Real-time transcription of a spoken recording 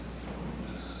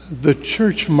The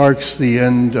church marks the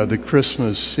end of the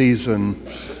Christmas season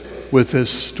with this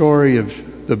story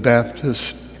of the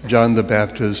Baptist, John the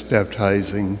Baptist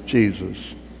baptizing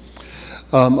Jesus.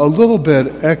 A little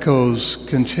bit echoes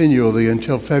continually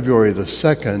until February the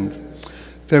 2nd.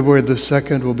 February the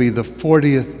 2nd will be the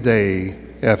 40th day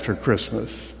after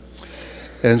Christmas.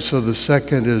 And so the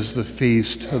 2nd is the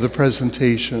feast of the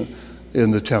presentation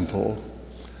in the temple.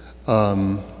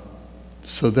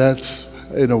 So that's,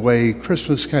 in a way,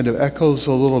 Christmas kind of echoes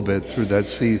a little bit through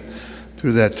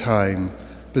that time.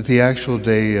 But the actual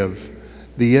day of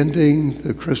the ending,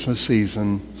 the Christmas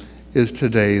season, is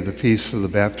today, the feast of the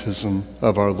baptism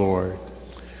of our Lord.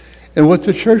 And what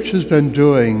the church has been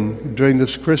doing during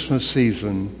this Christmas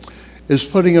season is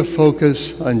putting a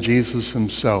focus on Jesus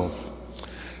himself,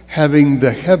 having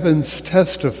the heavens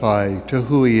testify to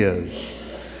who he is.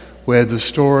 We had the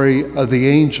story of the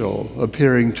angel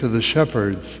appearing to the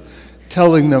shepherds,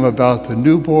 telling them about the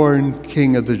newborn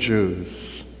King of the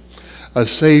Jews. A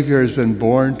Savior has been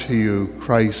born to you,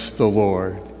 Christ the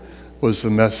Lord, was the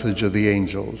message of the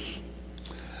angels.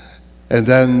 And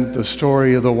then the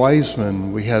story of the wise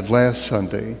men we had last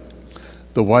Sunday.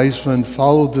 The wise men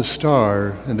followed the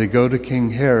star, and they go to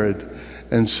King Herod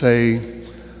and say,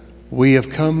 we have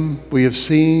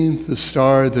seen the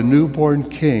star, the newborn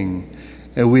king,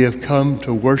 and we have come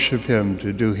to worship him,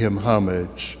 to do him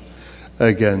homage.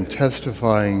 Again,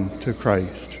 testifying to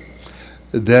Christ.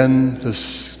 Then the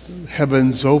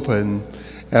heavens open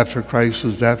after Christ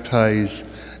was baptized,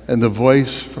 and the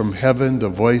voice from heaven, the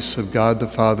voice of God the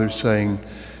Father saying,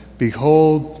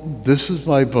 behold, this is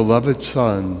my beloved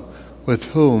Son,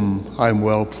 with whom I'm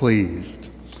well pleased.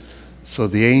 So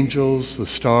the angels, the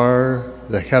star,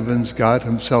 the heavens, God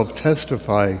himself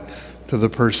testify to the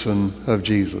person of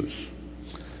Jesus.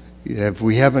 If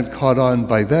we haven't caught on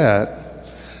by that,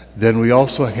 then we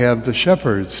also have the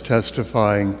shepherds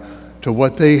testifying to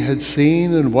what they had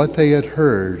seen and what they had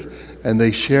heard, and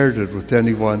they shared it with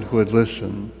anyone who had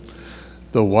listened.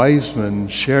 The wise men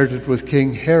shared it with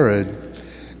King Herod,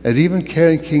 and even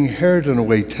King Herod in a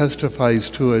way testifies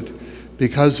to it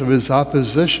because of his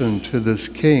opposition to this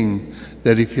king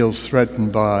that he feels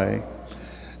threatened by.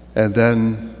 And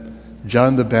then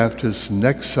John the Baptist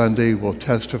next Sunday will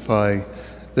testify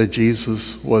that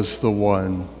Jesus was the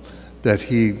one that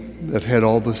had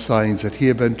all the signs that he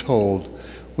had been told,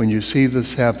 when you see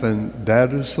this happen,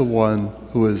 that is the one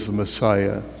who is the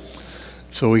Messiah.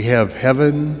 So we have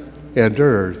heaven and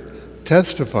earth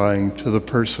testifying to the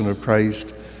person of Christ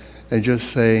and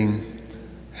just saying,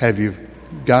 have you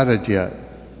got it yet?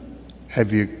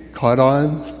 Have you caught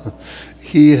on?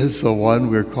 He is the one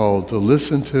we're called to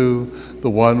listen to, the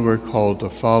one we're called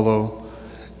to follow.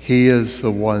 He is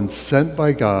the one sent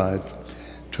by God,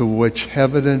 to which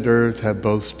heaven and earth have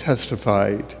both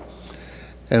testified.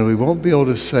 And we won't be able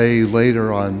to say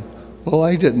later on, well,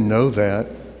 I didn't know that.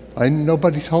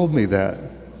 Nobody told me that.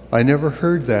 I never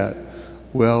heard that.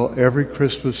 Well, every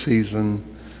Christmas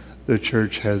season, the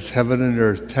church has heaven and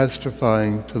earth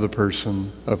testifying to the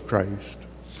person of Christ.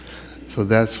 So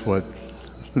that's what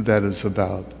that is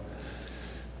about.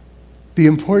 The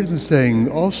important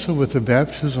thing also with the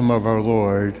baptism of our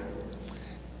Lord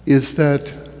is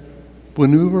that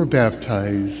when we were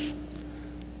baptized,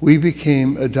 we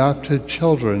became adopted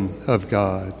children of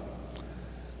God,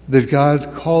 that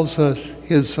God calls us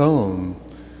his own,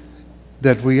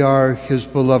 that we are his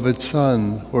beloved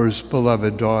son or his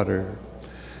beloved daughter,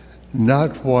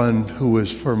 not one who is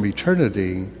from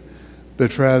eternity,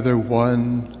 but rather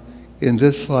one in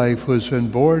this life who has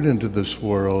been born into this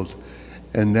world,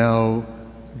 and now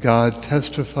God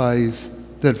testifies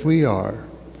that we are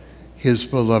his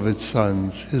beloved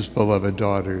sons, his beloved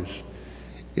daughters.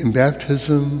 In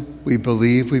baptism, we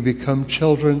believe we become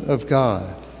children of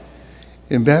God.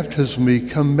 In baptism, we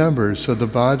become members of the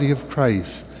body of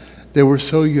Christ, that we're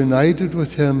so united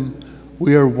with him,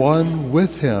 we are one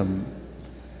with him.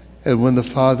 And when the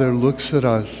Father looks at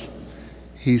us,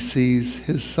 he sees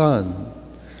his Son,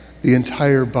 the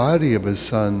entire body of his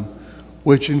Son,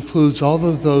 which includes all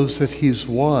of those that he's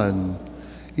won,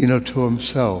 to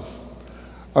himself.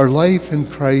 Our life in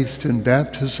Christ in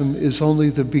baptism is only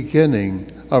the beginning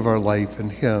of our life in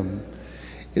him.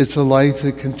 It's a life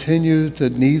that continues,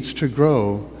 that needs to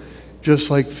grow, just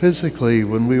like physically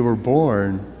when we were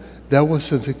born. That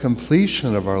wasn't the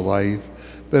completion of our life,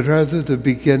 but rather the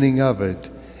beginning of it.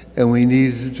 And we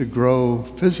needed to grow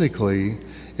physically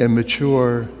and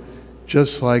mature,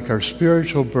 just like our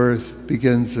spiritual birth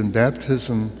begins in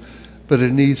baptism, but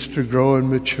it needs to grow and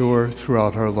mature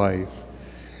throughout our life.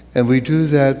 And we do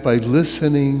that by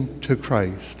listening to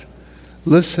Christ,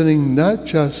 listening not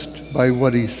just by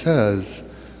what he says,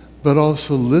 but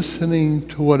also listening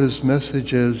to what his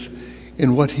message is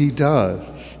in what he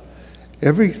does.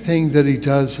 Everything that he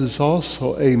does is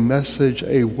also a message,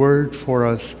 a word for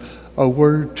us, a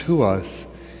word to us.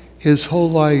 His whole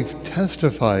life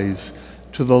testifies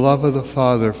to the love of the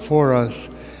Father for us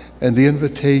and the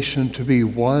invitation to be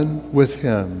one with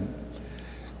him.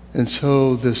 And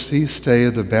so this feast day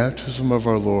of the baptism of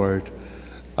our Lord,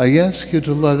 I ask you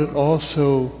to let it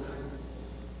also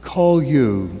call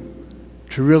you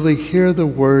to really hear the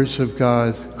words of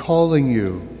God calling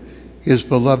you, his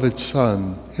beloved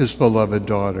son, his beloved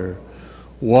daughter,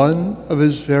 one of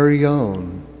his very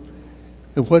own.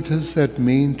 And what does that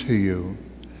mean to you?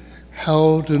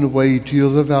 How, in a way, do you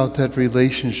live out that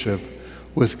relationship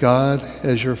with God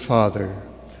as your Father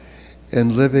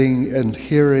and living and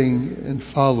hearing and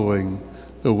following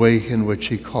the way in which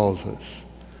he calls us?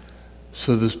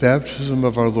 So this baptism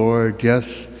of our Lord,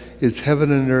 yes, it's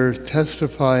heaven and earth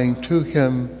testifying to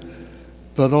him,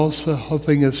 but also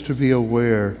helping us to be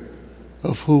aware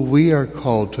of who we are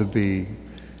called to be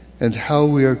and how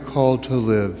we are called to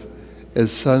live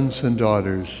as sons and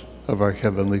daughters of our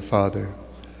Heavenly Father.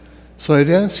 So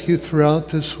I'd ask you throughout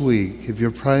this week, if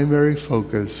your primary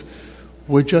focus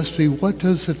would just be, what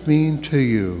does it mean to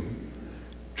you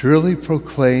to really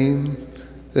proclaim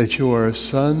that you are a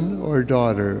son or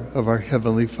daughter of our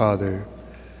Heavenly Father?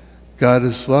 God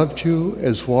has loved you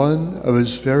as one of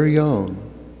his very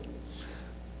own.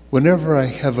 Whenever I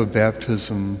have a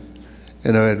baptism,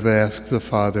 and I would ask the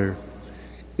Father,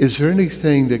 is there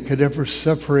anything that could ever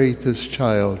separate this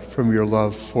child from your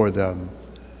love for them?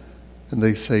 And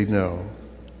they say no.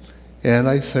 And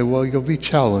I say, well, you'll be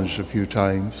challenged a few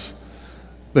times,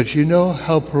 but you know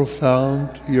how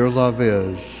profound your love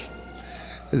is,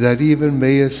 that even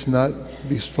may it not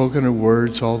be spoken in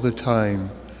words all the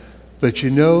time, but you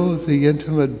know the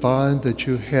intimate bond that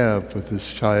you have with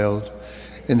this child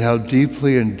and how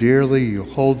deeply and dearly you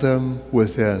hold them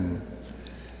within.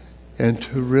 And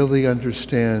to really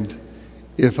understand,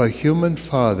 if a human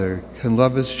father can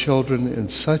love his children in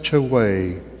such a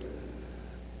way,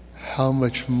 how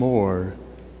much more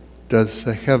does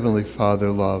the Heavenly Father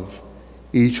love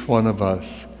each one of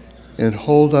us and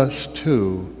hold us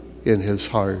too in his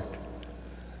heart?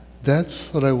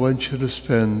 That's what I want you to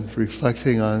spend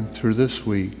reflecting on through this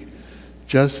week,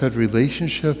 just that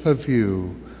relationship of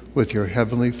you with your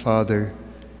Heavenly Father.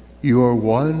 You are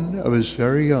one of his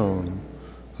very own,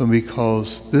 whom he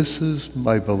calls, "This is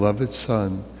my beloved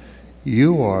Son.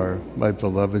 You are my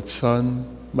beloved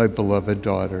son, my beloved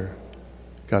daughter."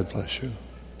 God bless you.